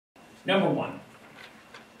Number one,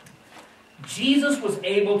 Jesus was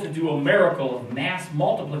able to do a miracle of mass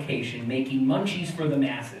multiplication, making munchies for the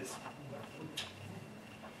masses.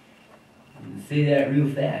 Say that real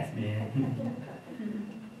fast, man.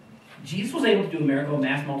 Jesus was able to do a miracle of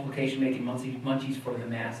mass multiplication, making munchies for the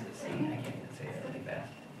masses. See, I can't even say that really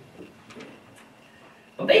fast.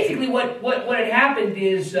 But basically what had happened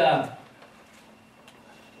is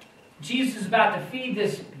Jesus is about to feed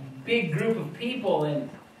this big group of people,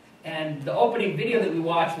 and the opening video that we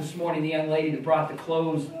watched this morning, the young lady that brought the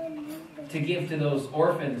clothes to give to those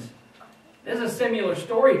orphans, there's a similar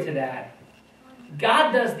story to that.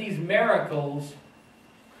 God does these miracles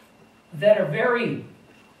that are very...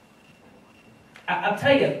 I'll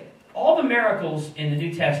tell you, all the miracles in the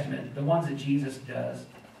New Testament, the ones that Jesus does,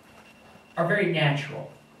 are very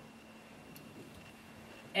natural.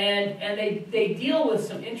 And they deal with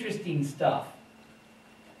some interesting stuff.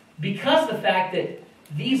 Because the fact that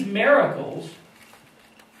these miracles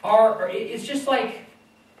are, it's just like,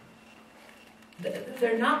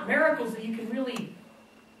 they're not miracles that you can really,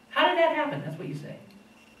 how did that happen? That's what you say.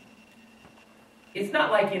 It's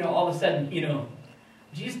not like, all of a sudden,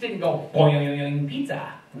 Jesus didn't go, boing,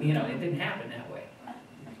 pizza. It didn't happen that way.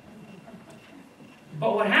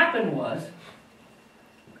 But what happened was,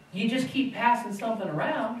 you just keep passing something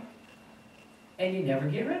around, and you never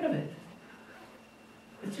get rid of it.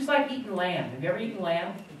 It's just like eating lamb. Have you ever eaten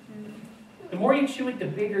lamb? The more you chew it, the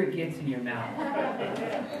bigger it gets in your mouth.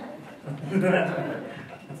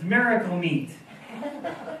 It's miracle meat.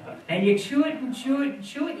 And you chew it and chew it and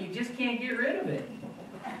chew it, and you just can't get rid of it.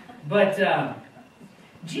 But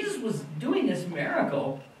Jesus was doing this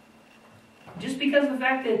miracle just because of the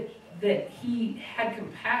fact that he had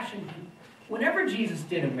compassion. Whenever Jesus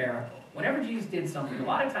did a miracle, whenever Jesus did something, a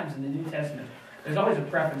lot of times in the New Testament, there's always a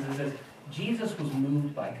preference that says, Jesus was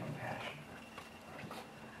moved by compassion.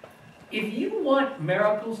 If you want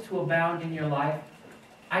miracles to abound in your life,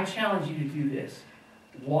 I challenge you to do this.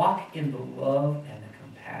 Walk in the love and the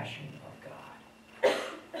compassion of God.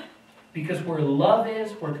 Because where love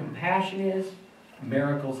is, where compassion is,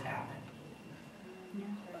 miracles happen.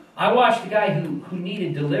 I watched a guy who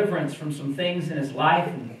needed deliverance from some things in his life,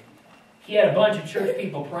 and he had a bunch of church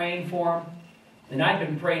people praying for him. And I've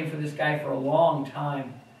been praying for this guy for a long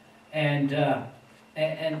time. And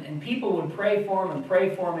people would pray for him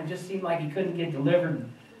and it just seemed like he couldn't get delivered.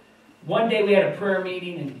 One day we had a prayer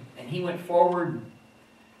meeting, and he went forward,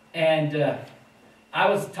 and I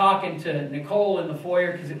was talking to Nicole in the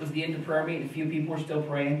foyer because it was the end of prayer meeting. A few people were still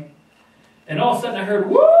praying. And all of a sudden I heard,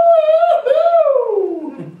 woo-hoo!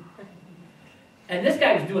 And this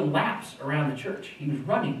guy was doing laps around the church. He was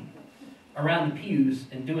running around the pews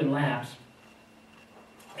and doing laps.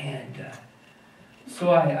 And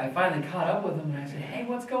so I finally caught up with him, and I said, hey,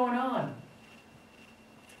 what's going on?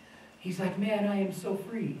 He's like, man, I am so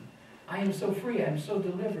free. I am so free. I'm so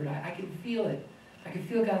delivered. I can feel it. I can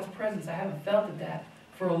feel God's presence. I haven't felt that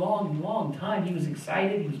for a long, long time. He was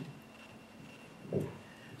excited.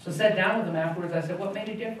 So I sat down with him afterwards. I said, what made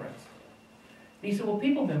a difference? And he said, well,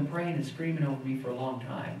 people have been praying and screaming over me for a long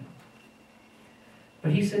time.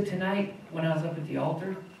 But he said, tonight, when I was up at the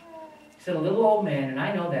altar, he said, a little old man, and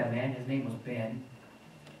I know that man, his name was Ben.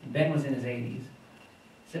 Ben was in his 80s. He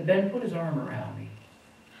said, Ben put his arm around me.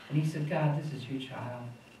 And he said, God, this is your child,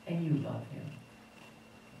 and you love him.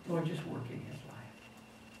 Lord, just work in his life.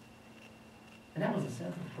 And that was a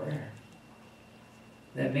simple prayer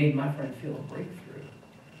that made my friend feel a breakthrough.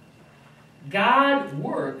 God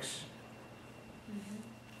works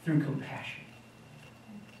through compassion.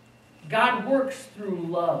 God works through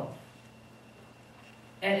love.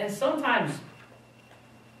 And sometimes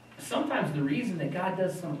the reason that God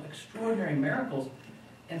does some extraordinary miracles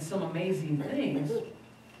and some amazing things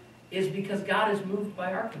is because God is moved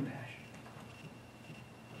by our compassion.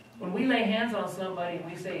 When we lay hands on somebody and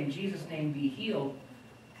we say, in Jesus' name, be healed,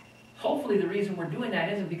 hopefully the reason we're doing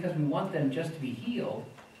that isn't because we want them just to be healed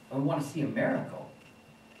or we want to see a miracle,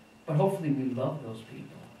 but hopefully we love those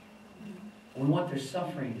people. We want their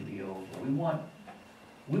suffering to be over.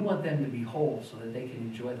 We want them to be whole so that they can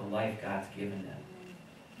enjoy the life God's given them.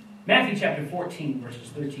 Matthew chapter 14, verses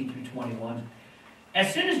 13 through 21.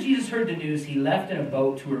 As soon as Jesus heard the news, he left in a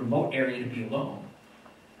boat to a remote area to be alone.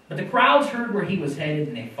 But the crowds heard where he was headed,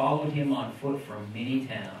 and they followed him on foot from many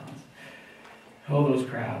towns. Oh, those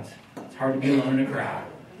crowds. It's hard to be alone in a crowd.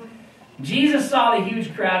 Jesus saw the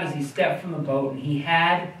huge crowd as he stepped from the boat, and he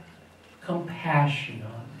had compassion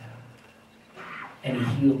on them. And he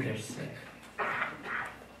healed their sick.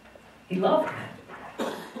 He loved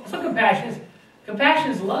them. That's what compassion is.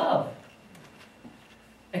 Compassion is love.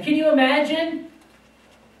 And can you imagine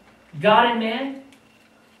God and man?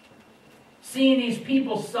 seeing these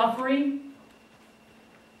people suffering.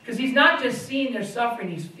 Because he's not just seeing their suffering,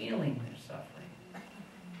 he's feeling their suffering.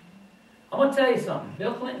 I want to tell you something.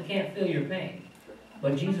 Bill Clinton can't feel your pain,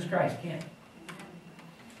 but Jesus Christ can.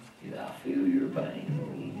 I feel your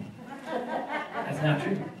pain. That's not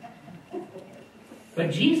true.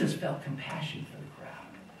 But Jesus felt compassion for the crowd.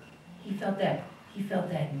 He felt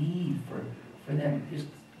that need for them, just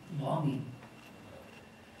longing.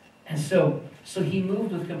 And so he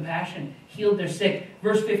moved with compassion, healed their sick.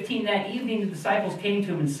 Verse 15, that evening the disciples came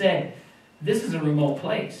to him and said, this is a remote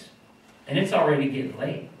place, and it's already getting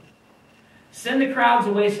late. Send the crowds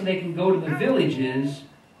away so they can go to the villages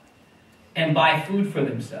and buy food for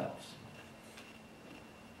themselves.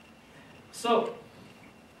 So,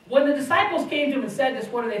 when the disciples came to him and said this,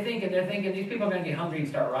 what are they thinking? They're thinking, these people are going to get hungry and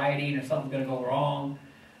start rioting, or something's going to go wrong.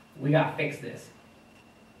 We got to fix this.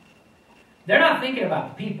 They're not thinking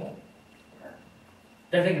about the people.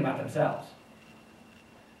 They're thinking about themselves.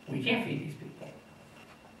 We can't feed these people.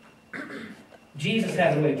 Jesus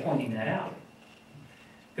has a way of pointing that out.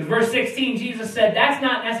 Because verse 16, Jesus said, that's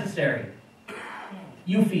not necessary.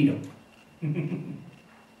 You feed them.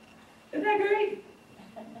 Isn't that great?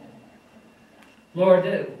 Lord,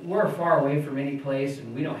 we're far away from any place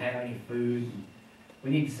and we don't have any food. And we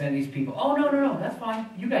need to send these people. Oh, no, that's fine.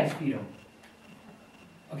 You guys feed them.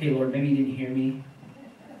 Okay, Lord, maybe you didn't hear me.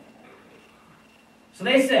 So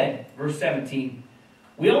they said, verse 17,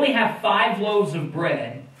 we only have 5 loaves of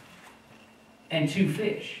bread and 2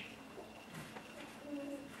 fish.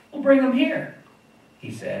 We'll bring them here,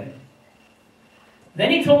 he said.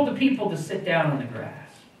 Then he told the people to sit down on the grass.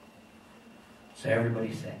 So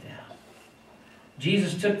everybody sat down.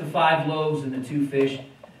 Jesus took the 5 loaves and the 2 fish.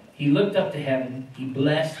 He looked up to heaven. He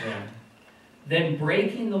blessed them. Then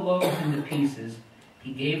breaking the loaves into pieces,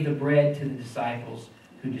 he gave the bread to the disciples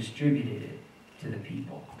who distributed it to the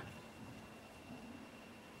people.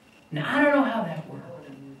 Now, I don't know how that worked.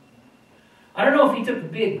 I don't know if he took a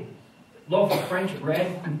big loaf of French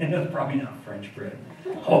bread. It's probably not French bread.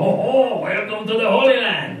 Oh, welcome to the Holy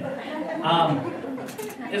Land.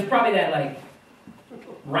 It's probably that like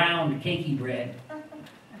round, cakey bread.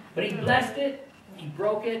 But he blessed it, he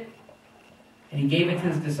broke it, and he gave it to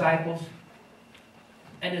his disciples.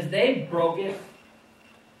 And as they broke it,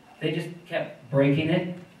 they just kept breaking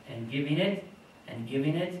it and giving it and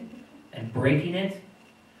giving it and breaking it.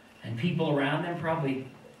 And people around them probably,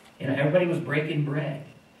 everybody was breaking bread.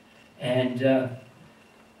 And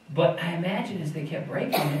but I imagine as they kept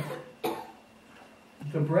breaking it,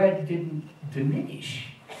 the bread didn't diminish.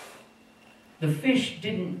 The fish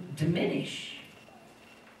didn't diminish.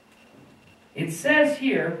 It says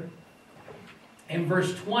here in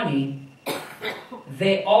verse 20,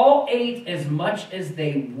 they all ate as much as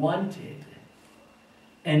they wanted.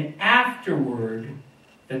 And afterward,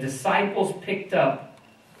 the disciples picked up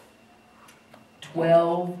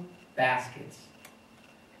 12 baskets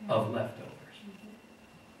of leftovers.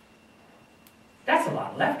 That's a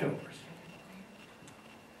lot of leftovers.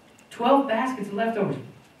 12 baskets of leftovers.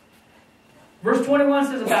 Verse 21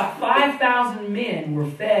 says about 5,000 men were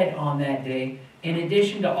fed on that day, in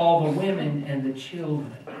addition to all the women and the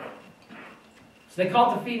children. So they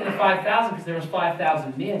called it feeding the 5,000 because there was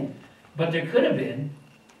 5,000 men. But there could have been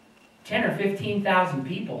 10 or 15,000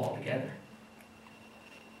 people altogether.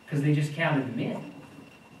 Because they just counted the men.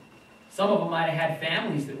 Some of them might have had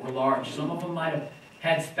families that were large. Some of them might have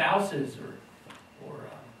had spouses or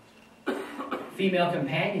female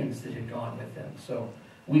companions that had gone with them. So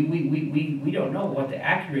we don't know what the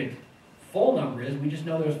accurate full number is. We just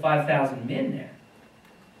know there was 5,000 men there.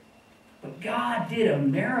 But God did a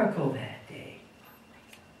miracle that day.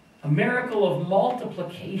 A miracle of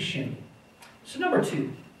multiplication. So number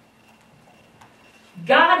 2.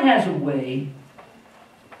 God has a way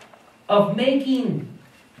of making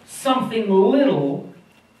something little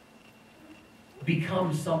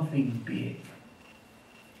become something big.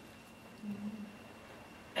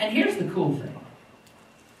 And here's the cool thing.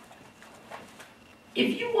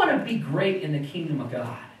 If you want to be great in the kingdom of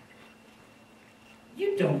God,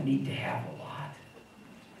 you don't need to have a lot.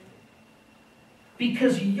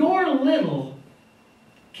 Because your little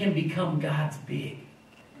can become God's big.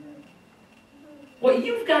 What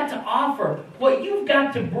you've got to offer, what you've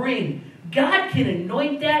got to bring, God can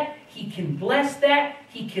anoint that, He can bless that,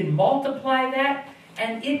 He can multiply that,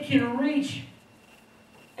 and it can reach,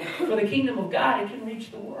 for the kingdom of God, it can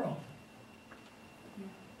reach the world.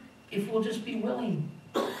 If we'll just be willing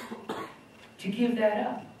to give that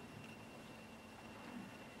up.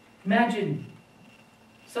 Imagine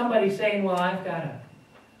somebody saying, well, I've got a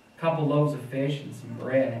couple loaves of fish and some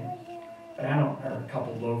bread, but I don't, or a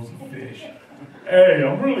couple loaves of fish. Hey,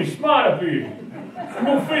 I'm really smart up here.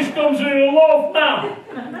 No fish comes in a loaf now.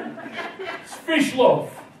 It's fish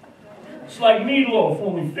loaf. It's like meatloaf,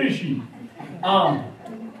 only fishy.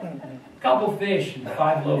 Couple fish and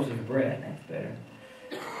 5 loaves of bread. That's better.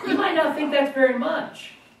 You might not think that's very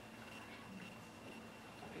much.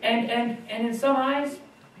 And in some eyes,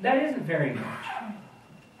 that isn't very much.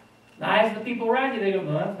 The eyes of the people around you, they go,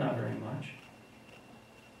 well, that's not very much.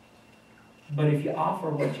 But if you offer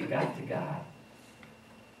what you got to God,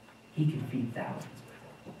 He can feed thousands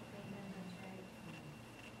with it.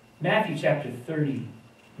 Matthew chapter 13,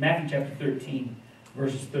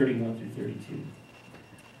 verses 31 through 32.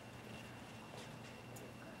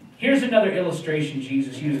 Here's another illustration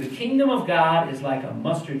Jesus used. The kingdom of God is like a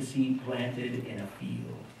mustard seed planted in a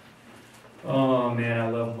field. Oh man, I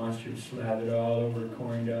love mustard slathered all over a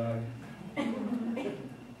corn dog. I'm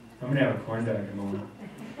going to have a corn dog in a moment.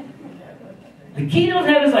 The kingdom of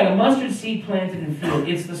heaven is like a mustard seed planted in a field.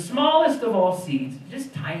 It's the smallest of all seeds,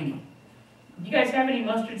 just tiny. You guys have any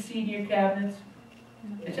mustard seed in your cabinets?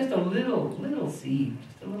 It's just a little seed,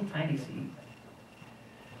 just a little tiny seed.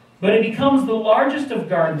 But it becomes the largest of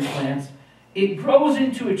garden plants. It grows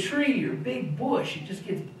into a tree or big bush. It just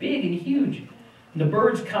gets big and huge. And the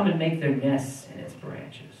birds come and make their nests in its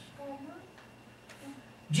branches.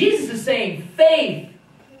 Jesus is saying faith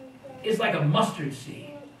is like a mustard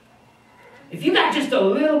seed. If you got just a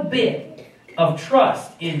little bit of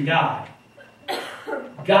trust in God,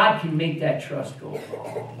 God can make that trust go a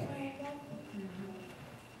long way.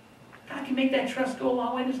 God can make that trust go a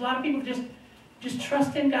long way. There's a lot of people just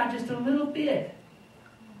trust in God just a little bit,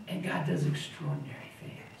 and God does extraordinary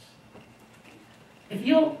things. If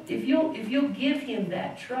you'll give Him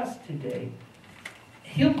that trust today,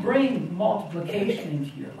 He'll bring multiplication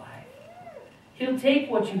into your life. He'll take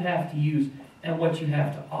what you have to use and what you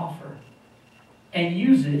have to offer and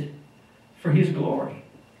use it for His glory.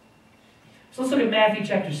 So let's look at Matthew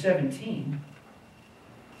chapter 17.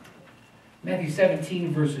 Matthew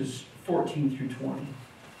 17, verses 14 through 20.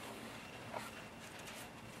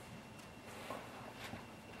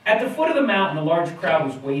 At the foot of the mountain, a large crowd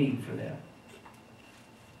was waiting for them.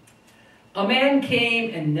 A man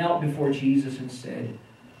came and knelt before Jesus and said,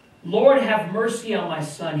 Lord, have mercy on my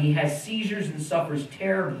son. He has seizures and suffers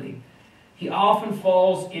terribly. He often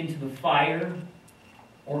falls into the fire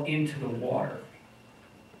or into the water.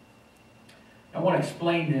 I want to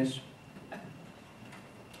explain this.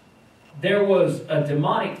 There was a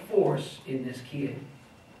demonic force in this kid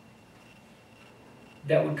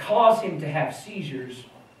that would cause him to have seizures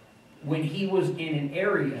when he was in an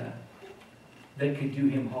area that could do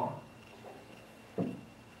him harm.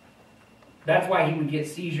 That's why he would get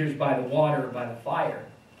seizures by the water or by the fire,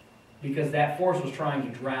 because that force was trying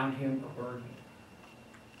to drown him or burn him.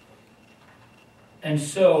 And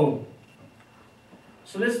so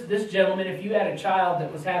this gentleman, if you had a child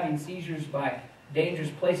that was having seizures by dangerous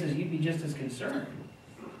places, you'd be just as concerned.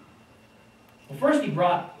 Well, first he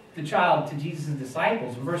brought the child to Jesus'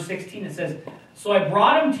 disciples. In verse 16 it says, So I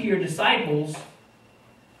brought him to your disciples,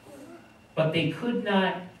 but they could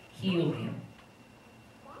not heal him.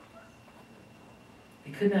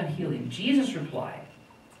 They could not heal him. Jesus replied,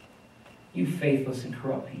 You faithless and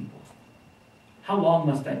corrupt people, how long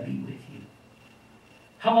must I be with you?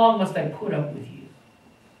 How long must I put up with you?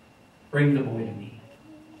 Bring the boy to me.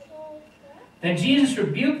 Then Jesus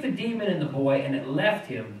rebuked the demon in the boy, and it left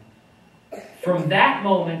him. From that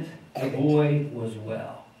moment, the boy was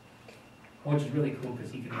well. Which is really cool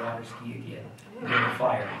because he could water ski again in the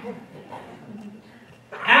fire.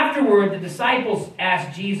 Afterward, the disciples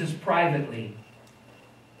asked Jesus privately,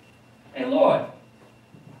 Hey, Lord,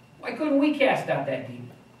 why couldn't we cast out that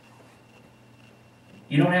demon?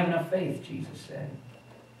 You don't have enough faith, Jesus said.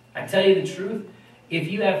 I tell you the truth, if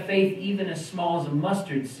you have faith even as small as a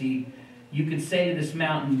mustard seed, you could say to this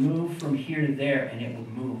mountain, move from here to there, and it would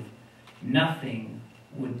move. Nothing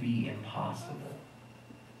would be impossible.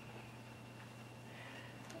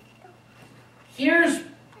 Here's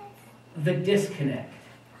the disconnect.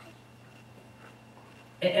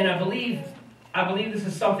 And I believe this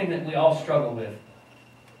is something that we all struggle with.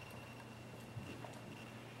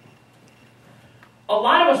 A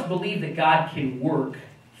lot of us believe that God can work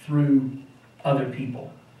through other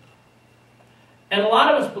people. And a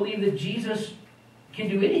lot of us believe that Jesus can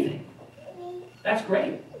do anything. That's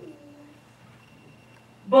great.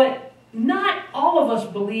 But not all of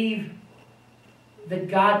us believe that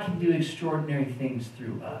God can do extraordinary things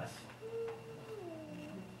through us.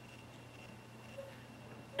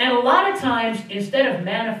 And a lot of times, instead of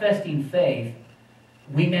manifesting faith,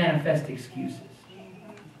 we manifest excuses.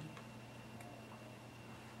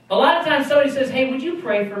 A lot of times somebody says, hey, would you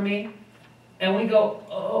pray for me? And we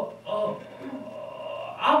go,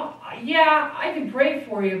 yeah, I can pray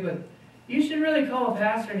for you, but you should really call a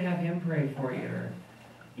pastor and have him pray for you. Or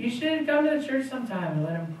you should come to the church sometime and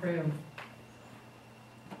let him pray.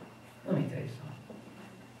 Let me tell you something.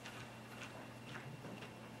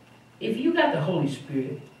 If you got the Holy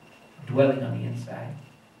Spirit dwelling on the inside,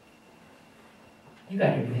 you got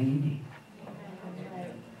everything you need.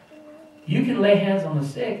 You can lay hands on the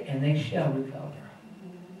sick and they shall recover.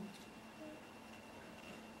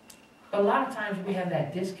 But a lot of times we have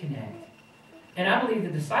that disconnect. And I believe the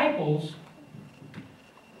disciples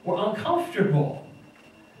were uncomfortable.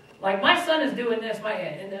 Like, my son is doing this,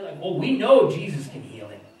 and they're like, well, we know Jesus can heal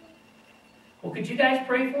him. Well, could you guys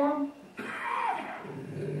pray for him?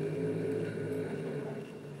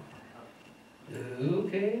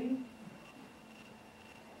 Okay.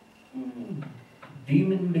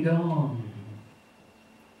 Demon be gone.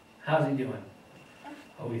 How's he doing?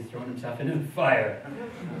 Oh, he's throwing himself into the fire.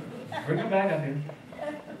 Bring him back up here.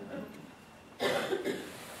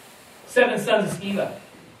 7 sons of Sceva.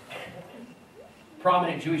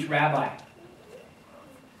 Prominent Jewish rabbi.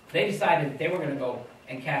 They decided that they were going to go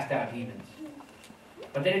and cast out demons.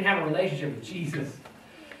 But they didn't have a relationship with Jesus.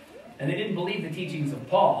 And they didn't believe the teachings of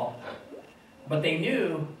Paul. But they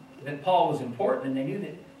knew that Paul was important, and they knew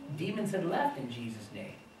that demons had left in Jesus'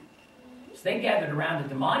 name. So they gathered around a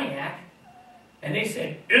demoniac, and they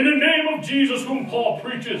said, in the name of Jesus whom Paul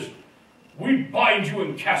preaches, we bind you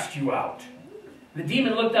and cast you out. The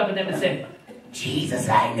demon looked up at them and said, Jesus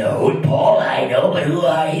I know, and Paul I know, but who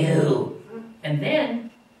are you? And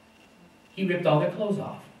then he ripped all their clothes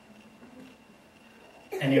off.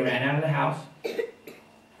 And they ran out of the house.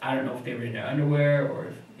 I don't know if they were in their underwear or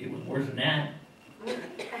if it was worse than that.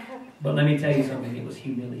 But let me tell you something, it was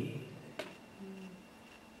humiliating.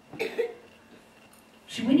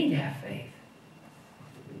 See, we need to have faith.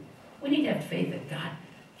 We need to have faith that God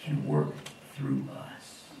can work through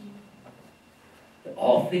us. That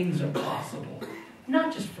all things are possible,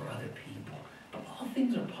 not just for other people, but all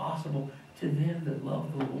things are possible to them that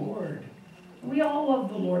love the Lord. We all love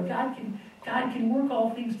the Lord. God can work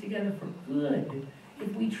all things together for good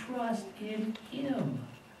if we trust in Him.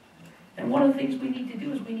 And one of the things we need to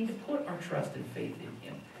do is we need to put our trust and faith in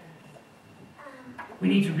Him. We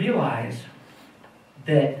need to realize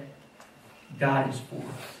that God is for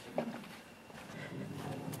us.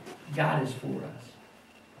 God is for us.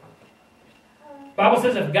 The Bible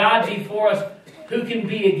says, if God be for us, who can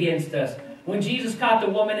be against us? When Jesus caught the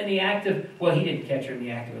woman in the act of, well, He didn't catch her in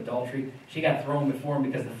the act of adultery. She got thrown before Him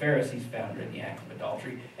because the Pharisees found her in the act of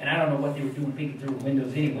adultery. And I don't know what they were doing peeking through the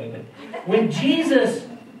windows anyway, but when Jesus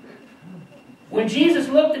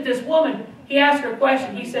looked at this woman, He asked her a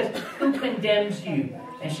question. He says, who condemns you?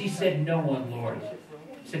 And she said, no one, Lord.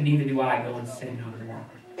 He said, neither do I. Go and sin no more.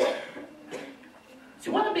 See,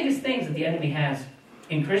 one of the biggest things that the enemy has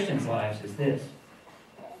in Christians' lives is this.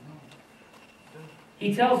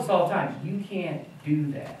 He tells us all the time, you can't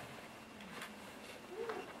do that.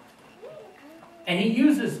 And he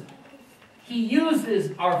uses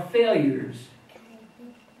our failures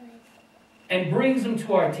and brings them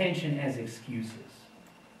to our attention as excuses.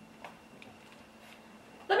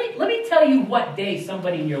 Let me tell you what day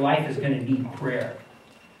somebody in your life is going to need prayer.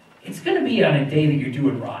 It's going to be on a day that you're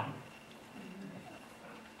doing rotten.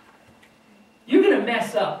 You're going to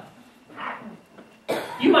mess up.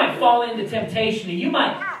 You might fall into temptation, and you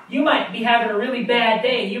might be having a really bad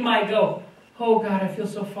day, and you might go, oh God, I feel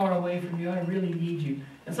so far away from you, I really need you.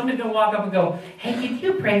 And somebody's going to walk up and go, hey, could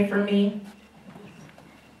you pray for me?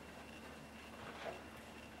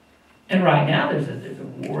 And right now there's a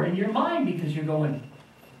war in your mind because you're going,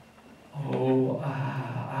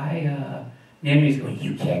 the enemy's going,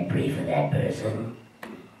 you can't pray for that person.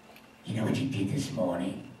 You know what you did this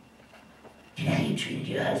morning? Do you know how you treated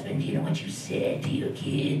your husband? Do you know what you said to your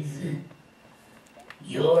kids?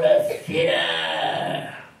 You're a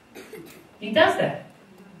sinner. He does that.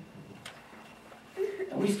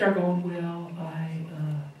 And we start going, well,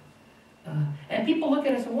 and people look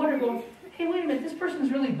at us and wonder, going, hey, wait a minute, this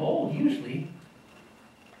person's really bold, usually.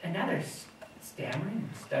 And now they're stammering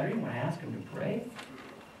and stuttering when I ask them to pray.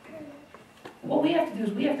 What we have to do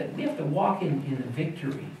is we have to walk in the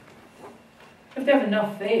victory. We have to have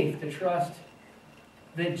enough faith to trust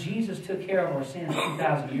that Jesus took care of our sins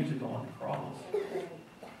 2,000 years ago on the cross.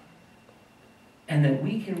 And that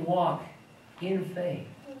we can walk in faith.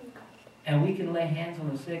 And we can lay hands on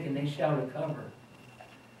the sick and they shall recover.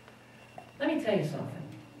 Let me tell you something.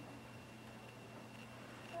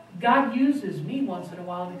 God uses me once in a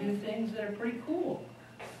while to do things that are pretty cool.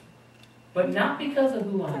 But not because of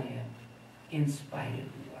who I am. In spite of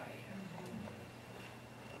who I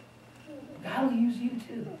am. God will use you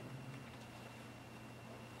too.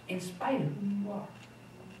 In spite of who you are.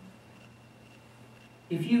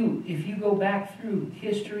 If you go back through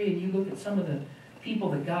history and you look at some of the people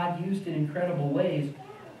that God used in incredible ways,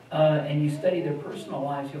 and you study their personal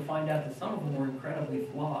lives, you'll find out that some of them were incredibly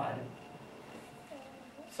flawed.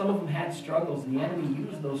 Some of them had struggles, and the enemy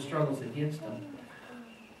used those struggles against them.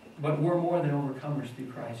 But we're more than overcomers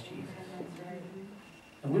through Christ Jesus.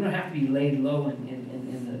 And we don't have to be laid low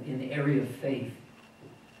in the area of faith.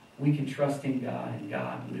 We can trust in God, and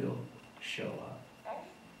God will show up.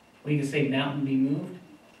 We can say, mountain be moved,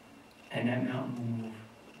 and that mountain will move.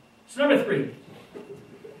 So number 3.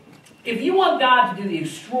 If you want God to do the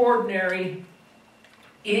extraordinary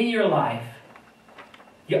in your life,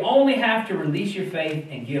 you only have to release your faith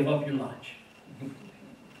and give up your lunch.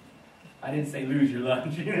 I didn't say lose your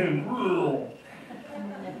lunch. You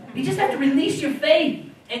just have to release your faith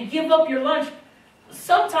and give up your lunch.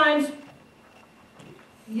 Sometimes,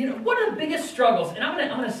 one of the biggest struggles, and I'm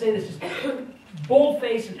going to say this just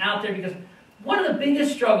bold-faced and out there, because one of the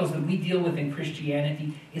biggest struggles that we deal with in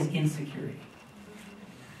Christianity is insecurity.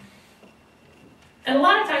 And a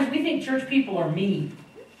lot of times we think church people are mean.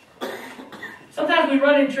 Sometimes we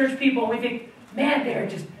run into church people and we think, man, they're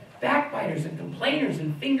just backbiters and complainers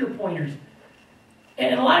and finger pointers.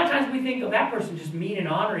 And a lot of times we think, oh, that person's just mean and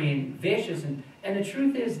ornery and vicious. And the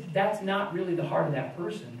truth is, that's not really the heart of that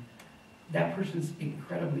person. That person's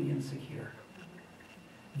incredibly insecure.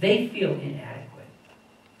 They feel inadequate.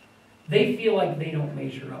 They feel like they don't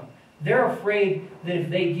measure up. They're afraid that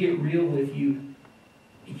if they get real with you,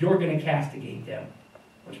 you're going to castigate them,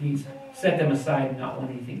 which means set them aside and not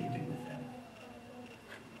want anything to do with them.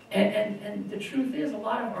 And the truth is, a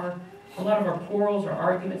lot of our quarrels, our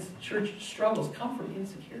arguments, church struggles come from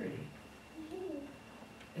insecurity.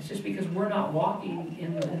 It's just because we're not walking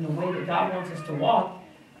in the way that God wants us to walk,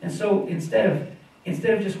 and so instead of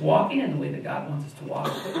just walking in the way that God wants us to walk,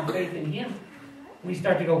 putting our faith in Him, we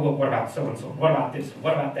start to go, well, what about so and so? What about this?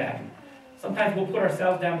 What about that? And sometimes we'll put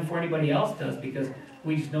ourselves down before anybody else does because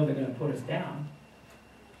we just know they're going to put us down.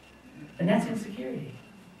 And that's insecurity.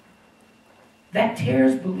 That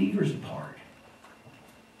tears believers apart.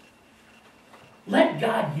 Let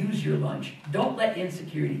God use your lunch. Don't let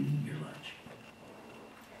insecurity eat your lunch.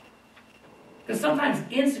 Because sometimes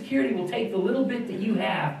insecurity will take the little bit that you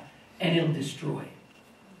have and it'll destroy it.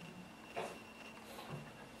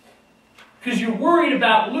 Because you're worried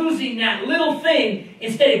about losing that little thing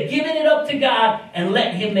instead of giving it up to God and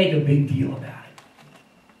letting Him make a big deal about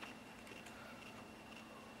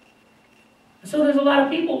it. So there's a lot of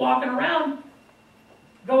people walking around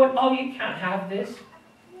going, oh, you can't have this.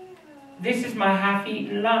 This is my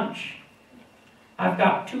half-eaten lunch. I've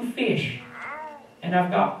got 2 fish and I've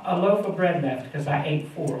got a loaf of bread left because I ate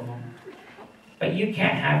 4 of them. But you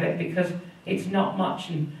can't have it because it's not much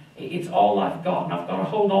and it's all I've got, and I've got to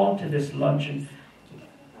hold on to this lunch. And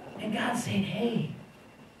God's saying, hey,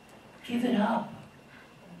 give it up.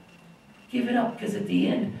 Give it up, because at the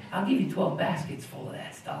end, I'll give you 12 baskets full of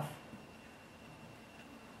that stuff.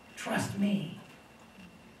 Trust me.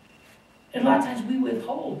 And a lot of times we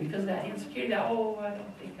withhold because of that insecurity, that, oh, I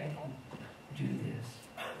don't think I can do this.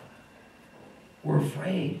 We're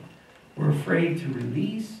afraid. We're afraid to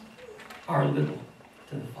release our little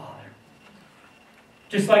to the Father.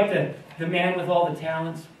 Just like the man with all the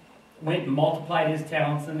talents went and multiplied his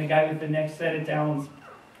talents, and the guy with the next set of talents,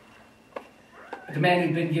 the man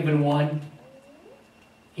who'd been given 1,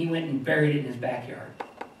 he went and buried it in his backyard.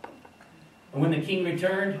 And when the king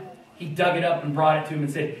returned, he dug it up and brought it to him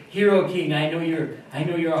and said, "Here, O king, I know you're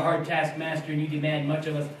a hard taskmaster and you demand much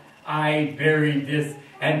of us. I buried this,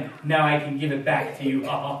 and now I can give it back to you."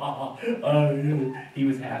 He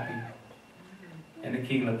was happy. And the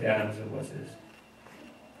king looked at him and said, "What's this?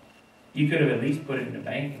 You could have at least put it in the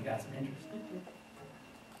bank and got some interest.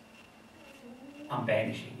 I'm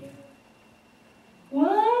banishing you."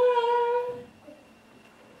 What?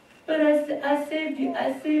 But I saved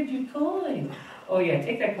you coin. Oh yeah,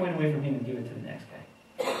 take that coin away from him and give it to the next guy.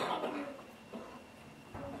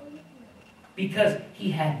 Because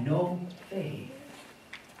he had no faith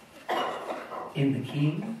in the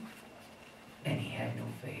king, and he had no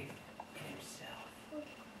faith in himself.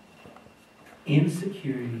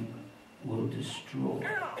 Insecurity will destroy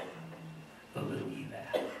the little you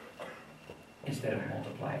have instead of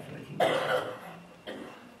multiply it for the kingdom.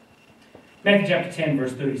 Matthew chapter 10,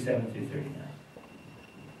 verse 37 through 39.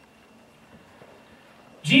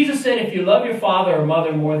 Jesus said, "If you love your father or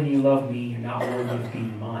mother more than you love me, you're not worthy of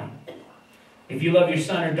being mine. If you love your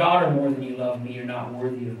son or daughter more than you love me, you're not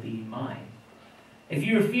worthy of being mine. If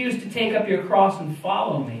you refuse to take up your cross and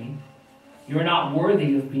follow me, you are not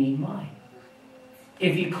worthy of being mine.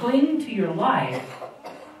 If you cling to your life,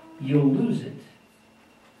 you'll lose it.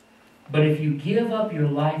 But if you give up your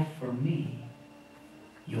life for me,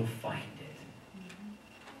 you'll find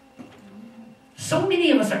it. So many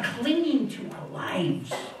of us are clinging to our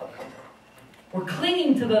lives. We're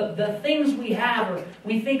clinging to the things we have, or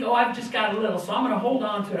we think, oh, I've just got a little, so I'm going to hold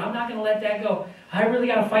on to it. I'm not going to let that go. I really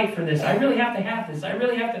got to fight for this. I really have to have this. I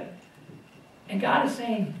really have to. And God is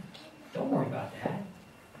saying, don't worry about that.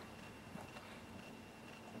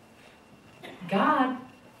 God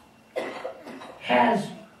has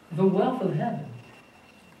the wealth of heaven.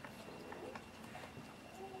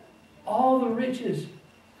 All the riches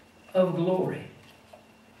of glory.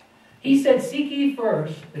 He said, seek ye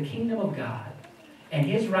first the kingdom of God and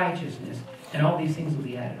His righteousness, and all these things will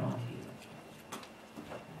be added on to you.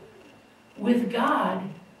 With God,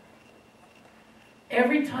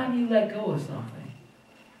 every time you let go of something,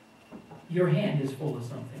 your hand is full of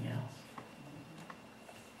something else.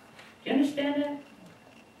 Do you understand that?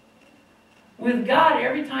 With God,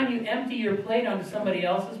 every time you empty your plate onto somebody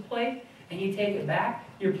else's plate and you take it back,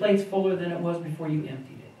 your plate's fuller than it was before you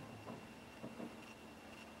emptied it.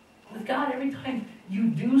 With God, every time you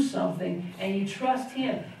do something and you trust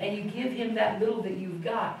Him and you give Him that little that you've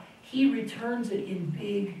got, He returns it in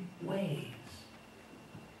big ways.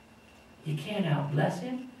 You can't outbless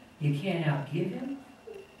Him. You can't outgive Him.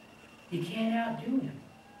 You can't outdo Him.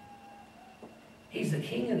 He's the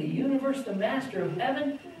King of the universe, the Master of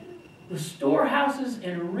heaven. The storehouses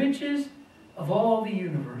and riches of all the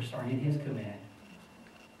universe are in His command.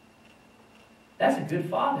 That's a good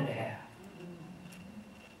Father to have.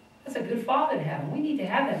 That's a good Father to have. And we need to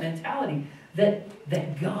have that mentality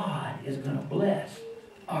that God is going to bless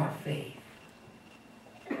our faith.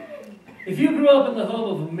 If you grew up in the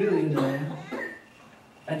home of a millionaire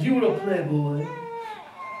and you were a playboy,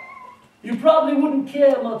 you probably wouldn't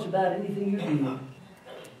care much about anything you do.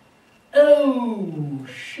 Oh,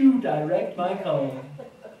 shoot, I wrecked my car.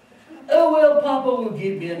 Oh, well, Papa will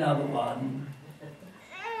give me another one.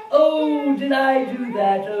 Oh, did I do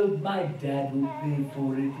that? Oh, my dad will pay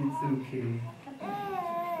for it. It's okay.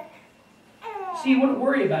 See, you wouldn't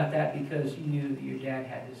worry about that because you knew that your dad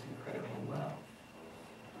had this incredible wealth.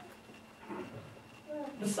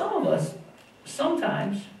 But some of us,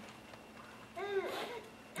 sometimes,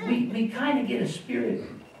 we kind of get a spirit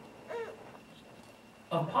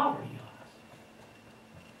of poverty on us.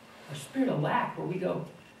 A spirit of lack where we go,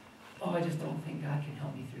 oh, I just don't think God can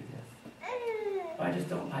help me through this. I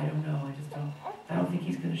don't know. I don't think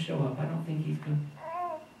He's going to show up. I don't think He's going to.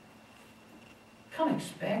 Come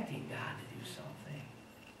expecting God to do something.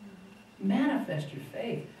 Manifest your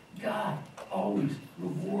faith. God always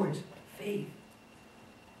rewards faith.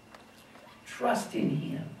 Trust in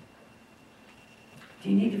Him. Do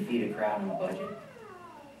you need to feed a crowd on a budget?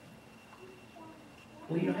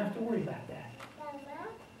 Well, you don't have to worry about that.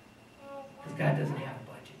 Because God doesn't have a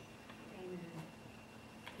budget.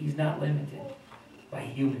 He's not limited by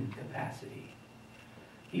human capacity.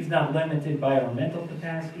 He's not limited by our mental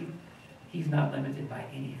capacity. He's not limited by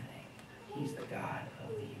anything. He's the God of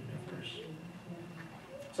the universe.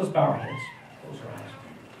 So let's bow our heads. Close our eyes.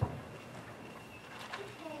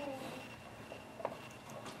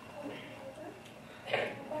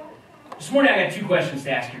 This morning I got two questions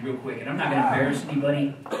to ask you real quick, and I'm not going to embarrass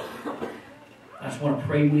anybody. I just want to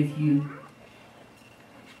pray with you.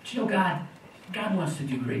 But you know, God wants to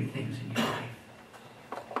do great things in your life.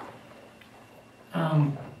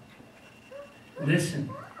 Listen,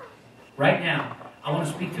 right now, I want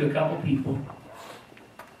to speak to a couple people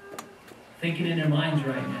thinking in their minds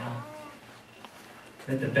right now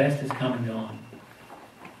that the best is come and gone.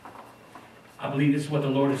 I believe this is what the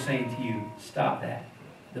Lord is saying to you. Stop that.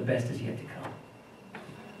 The best is yet to come.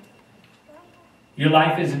 Your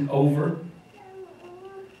life isn't over.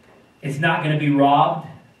 It's not going to be robbed.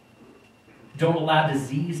 Don't allow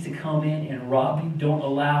disease to come in and rob you. Don't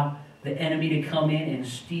allow the enemy to come in and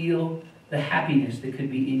steal the happiness that could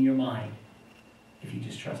be in your mind if you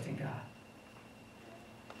just trust in God.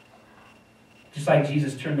 Just like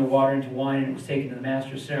Jesus turned the water into wine and it was taken to the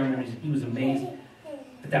master of ceremonies, he was amazed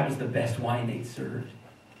that that was the best wine they'd served.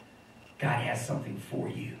 God has something for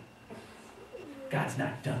you. God's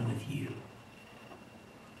not done with you.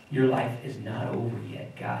 Your life is not over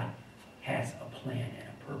yet. God has a plan and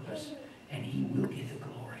a purpose, and He will get the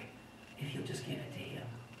glory if you'll just give it to Him.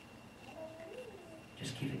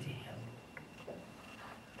 Just give it to Him.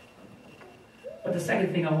 But the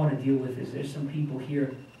second thing I want to deal with is there's some people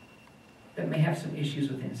here that may have some issues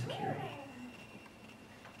with insecurity.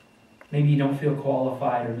 Maybe you don't feel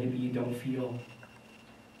qualified, or maybe you don't feel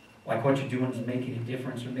like what you're doing is making a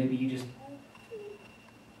difference, or maybe you're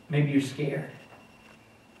scared.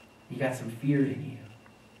 You got some fear in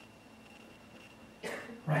you.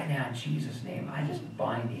 Right now, in Jesus' name, I just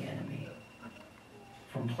bind the enemy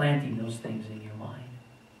from planting those things in your mind.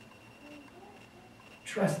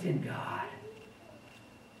 Trust in God.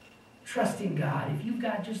 Trust in God. If you've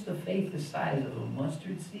got just the faith the size of a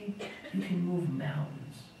mustard seed, you can move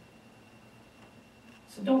mountains.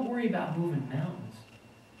 So don't worry about moving mountains.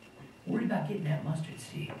 Worry about getting that mustard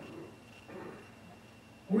seed.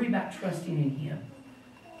 Worry about trusting in Him.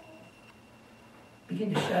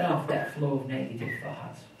 Begin to shut off that flow of negative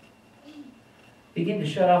thoughts. Begin to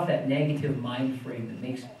shut off that negative mind frame that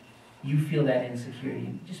makes you feel that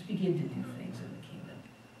insecurity. Just begin to do things in the kingdom.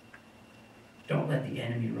 Don't let the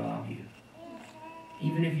enemy rob you.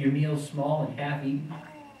 Even if your meal's small and half-eaten,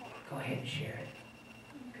 go ahead and share it,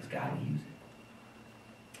 because God will use it.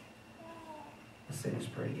 Let's say this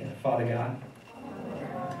prayer together. Father God,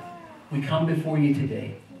 we come before you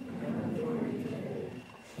today.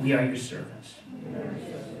 We are your servants.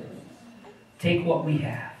 Take what we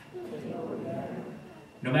have,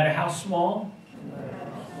 no matter how small,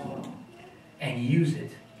 and use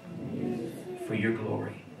it for your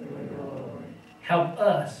glory. Help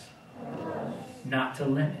us not to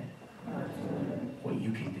limit what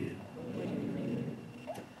you can do.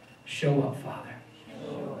 Show up, Father,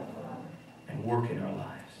 and work in our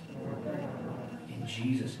lives. In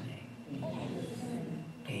Jesus' name,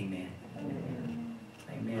 amen.